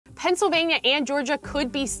Pennsylvania and Georgia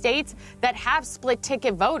could be states that have split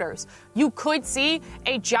ticket voters. You could see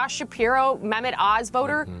a Josh Shapiro, Mehmet Oz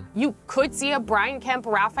voter. You could see a Brian Kemp,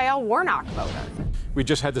 Raphael Warnock voter. We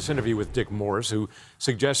just had this interview with Dick Morris, who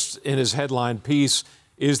suggests in his headline piece,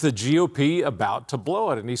 is the GOP about to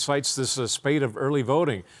blow it? And he cites this spate of early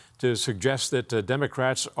voting to suggest that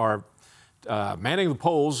Democrats are manning the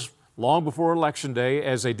polls long before Election Day,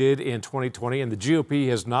 as they did in 2020, and the GOP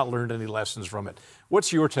has not learned any lessons from it.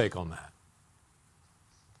 What's your take on that?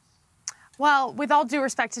 Well, with all due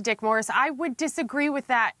respect to Dick Morris, I would disagree with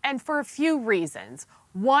that, and for a few reasons.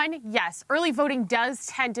 One, yes, early voting does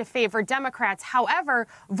tend to favor Democrats. However,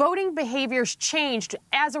 voting behaviors changed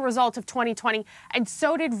as a result of 2020, and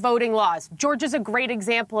so did voting laws. Georgia's a great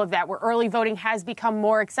example of that, where early voting has become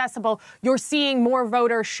more accessible. You're seeing more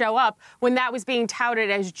voters show up when that was being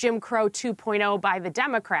touted as Jim Crow 2.0 by the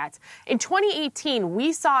Democrats. In 2018,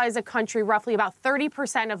 we saw as a country roughly about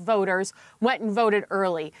 30% of voters went and voted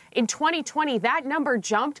early. In 2020, that number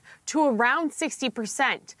jumped to around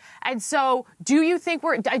 60%. And so do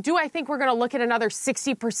I think we're going to look at another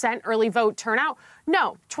 60% early vote turnout?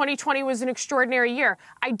 No, 2020 was an extraordinary year.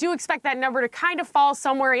 I do expect that number to kind of fall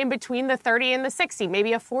somewhere in between the 30 and the 60,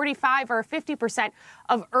 maybe a 45 or a 50%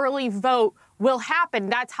 of early vote will happen.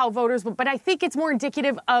 That's how voters will. But I think it's more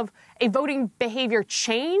indicative of a voting behavior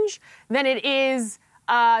change than it is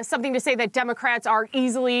something to say that Democrats are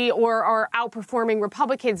easily or are outperforming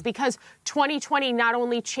Republicans, because 2020 not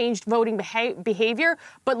only changed voting behavior,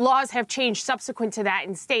 but laws have changed subsequent to that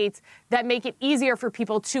in states that make it easier for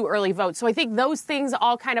people to early vote. So I think those things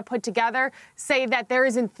all kind of put together say that there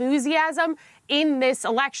is enthusiasm in this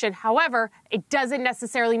election. However, it doesn't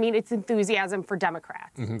necessarily mean it's enthusiasm for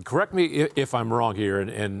Democrats. Correct me if I'm wrong here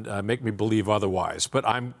and make me believe otherwise, but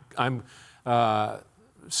I'm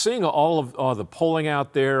seeing all of the polling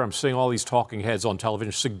out there. I'm seeing all these talking heads on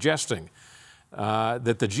television suggesting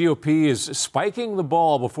that the GOP is spiking the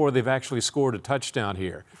ball before they've actually scored a touchdown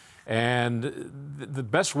here. And the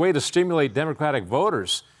best way to stimulate Democratic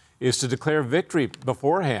voters is to declare victory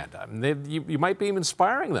beforehand. I mean, you might be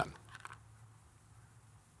inspiring them.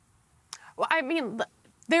 Well, I mean,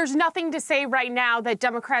 there's nothing to say right now that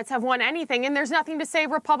Democrats have won anything, and there's nothing to say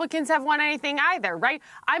Republicans have won anything either, right?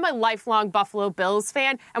 I'm a lifelong Buffalo Bills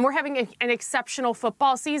fan, and we're having an exceptional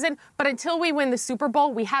football season, but until we win the Super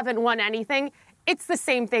Bowl, we haven't won anything. It's the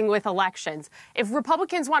same thing with elections. If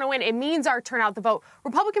Republicans want to win, it means our turnout the vote.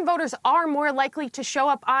 Republican voters are more likely to show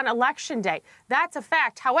up on Election Day. That's a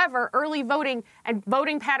fact. However, early voting and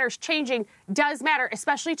voting patterns changing does matter,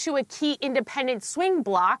 especially to a key independent swing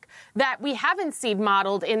bloc that we haven't seen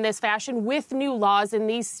modeled in this fashion with new laws in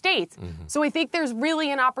these states. So I think there's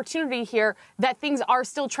really an opportunity here that things are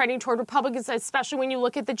still trending toward Republicans, especially when you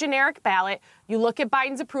look at the generic ballot, you look at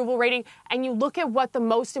Biden's approval rating, and you look at what the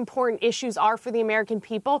most important issues are for the American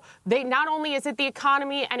people. Not only is it the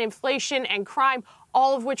economy and inflation and crime,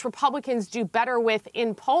 all of which Republicans do better with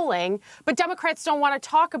in polling, but Democrats don't want to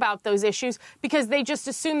talk about those issues because they just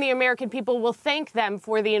assume the American people will thank them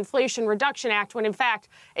for the Inflation Reduction Act, when in fact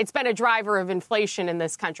it's been a driver of inflation in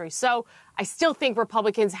this country. So I still think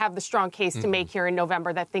Republicans have the strong case to make here in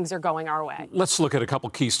November that things are going our way. Let's look at a couple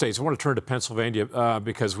key states. I want to turn to Pennsylvania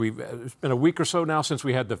because it's been a week or so now since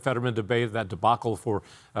we had the Fetterman debate, that debacle for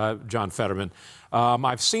John Fetterman.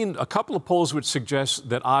 I've seen a couple of polls which suggest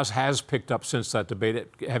that Oz has picked up since that debate.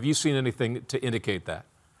 Have you seen anything to indicate that?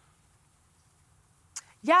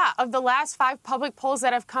 Yeah, of the last 5 public polls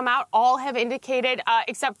that have come out, all have indicated,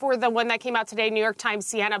 except for the one that came out today, New York Times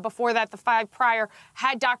Siena. Before that, the 5 prior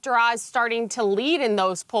had Dr. Oz starting to lead in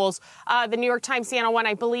those polls. The New York Times Siena one,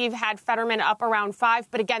 I believe, had Fetterman up around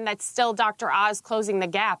 5. But again, that's still Dr. Oz closing the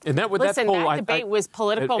gap. And that debate was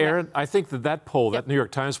political. Erin, I think that poll, that New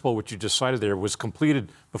York Times poll, which you just cited there, was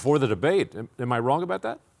completed before the debate. Am I wrong about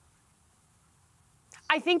that?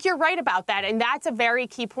 I think you're right about that. And that's a very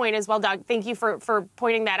key point as well, Doug. Thank you for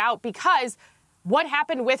pointing that out, because what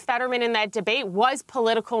happened with Fetterman in that debate was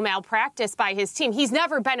political malpractice by his team. He's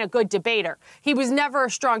never been a good debater. He was never a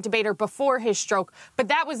strong debater before his stroke, but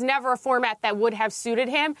that was never a format that would have suited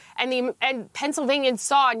him. And Pennsylvanians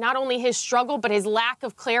saw not only his struggle, but his lack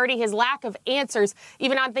of clarity, his lack of answers,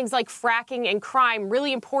 even on things like fracking and crime,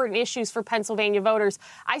 really important issues for Pennsylvania voters.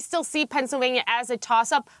 I still see Pennsylvania as a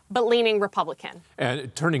toss-up, but leaning Republican.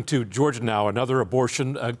 And turning to Georgia now, another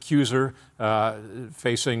abortion accuser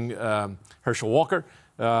facing Herschel Walker.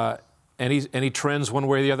 Any trends one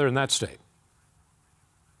way or the other in that state?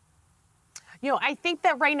 I think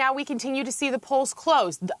that right now we continue to see the polls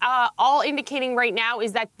close. All indicating right now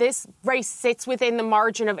is that this race sits within the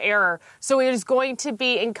margin of error. So it is going to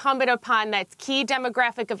be incumbent upon that key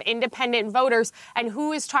demographic of independent voters and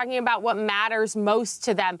who is talking about what matters most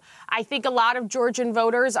to them. I think a lot of Georgian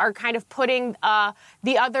voters are kind of putting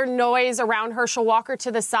the other noise around Herschel Walker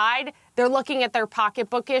to the side. They're looking at their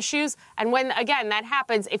pocketbook issues. And when, again, that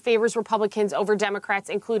happens, it favors Republicans over Democrats,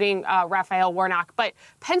 including Raphael Warnock. But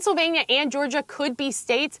Pennsylvania and Georgia could be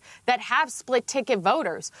states that have split ticket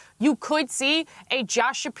voters. You could see a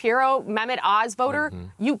Josh Shapiro, Mehmet Oz voter.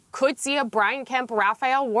 You could see a Brian Kemp,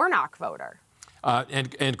 Raphael Warnock voter.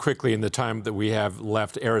 And quickly, in the time that we have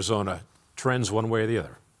left, Arizona, trends one way or the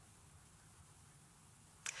other.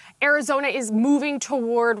 Arizona is moving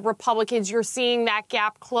toward Republicans. You're seeing that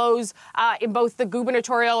gap close in both the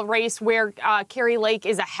gubernatorial race where Kari Lake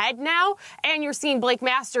is ahead now, and you're seeing Blake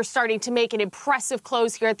Masters starting to make an impressive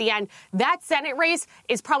close here at the end. That Senate race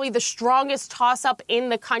is probably the strongest toss-up in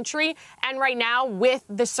the country. And right now, with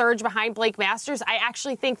the surge behind Blake Masters, I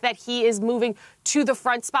actually think that he is moving to the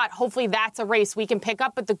front spot. Hopefully that's a race we can pick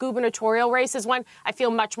up. But the gubernatorial race is one I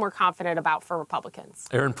feel much more confident about for Republicans.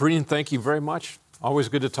 Erin Perrine, thank you very much. Always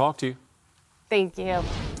good to talk to you. Thank you.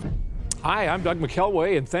 Hi, I'm Doug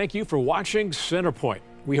McKelway, and thank you for watching Centerpoint.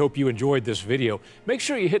 We hope you enjoyed this video. Make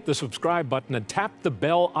sure you hit the subscribe button and tap the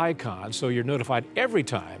bell icon so you're notified every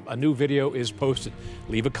time a new video is posted.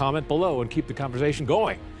 Leave a comment below and keep the conversation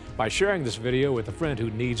going by sharing this video with a friend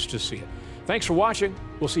who needs to see it. Thanks for watching.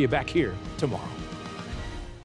 We'll see you back here tomorrow.